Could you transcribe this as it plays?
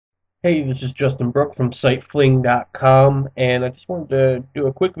Hey, this is Justin Brook from sitefling.com, and I just wanted to do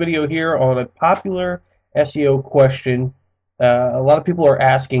a quick video here on a popular SEO question. A lot of people are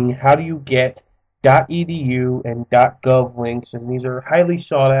asking, how do you get .edu and .gov links? And these are highly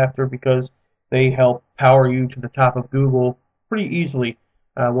sought after because they help power you to the top of Google pretty easily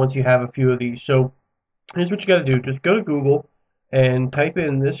once you have a few of these. So here's what you got to do. Just go to Google and type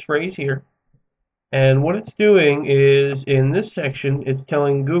in this phrase here. And what it's doing is in this section, it's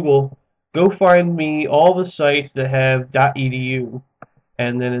telling Google, go find me all the sites that have .edu.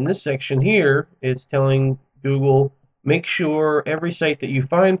 And then in this section here, it's telling Google, make sure every site that you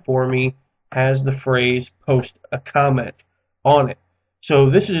find for me has the phrase post a comment on it. So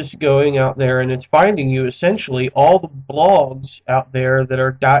this is going out there and it's finding you essentially all the blogs out there that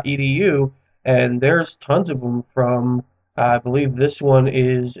are .edu, and there's tons of them from I believe this one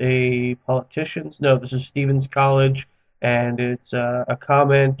is a politician's. No, this is Stevens College, and it's a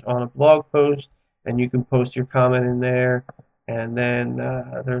comment on a blog post, and you can post your comment in there. And then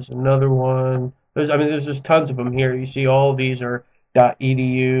there's another one. There's just tons of them here. You see, all of these are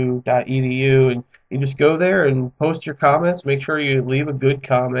 .edu, and you just go there and post your comments. Make sure you leave a good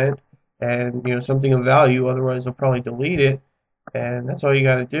comment and something of value. Otherwise, they'll probably delete it. And that's all you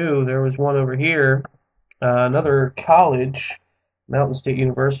got to do. There was one over here, another college, Mountain State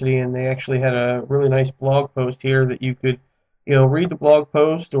University, and they actually had a really nice blog post here that you could, read the blog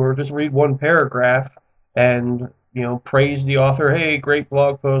post or just read one paragraph and, praise the author. Hey, great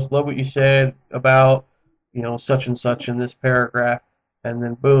blog post. Love what you said about, such and such in this paragraph. And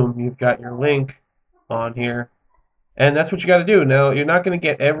then boom, you've got your link on here. And that's what you got to do. Now, you're not going to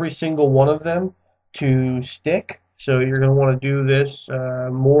get every single one of them to stick, so you're going to want to do this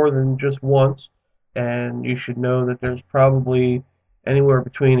more than just once. And you should know that there's probably anywhere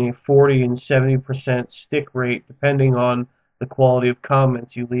between a 40 and 70% stick rate, depending on the quality of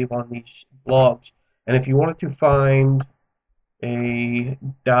comments you leave on these blogs. And if you wanted to find a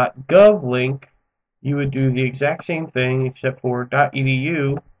 .gov link, you would do the exact same thing, except for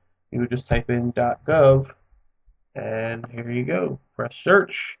 .edu. You would just type in .gov, and here you go. Press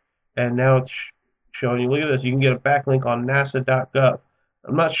search, and now it's showing you. Look at this. You can get a backlink on nasa.gov.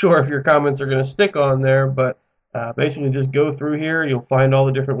 I'm not sure if your comments are going to stick on there, but basically just go through here. You'll find all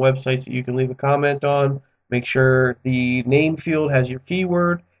the different websites that you can leave a comment on. Make sure the name field has your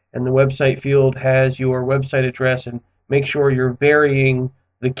keyword and the website field has your website address, and make sure you're varying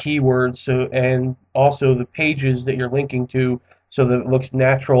the keywords and also the pages that you're linking to, so that it looks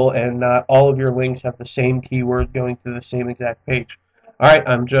natural and not all of your links have the same keyword going to the same exact page. All right,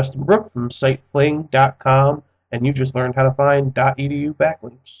 I'm Justin Brook from sitefling.com, and you just learned how to find .edu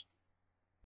backlinks.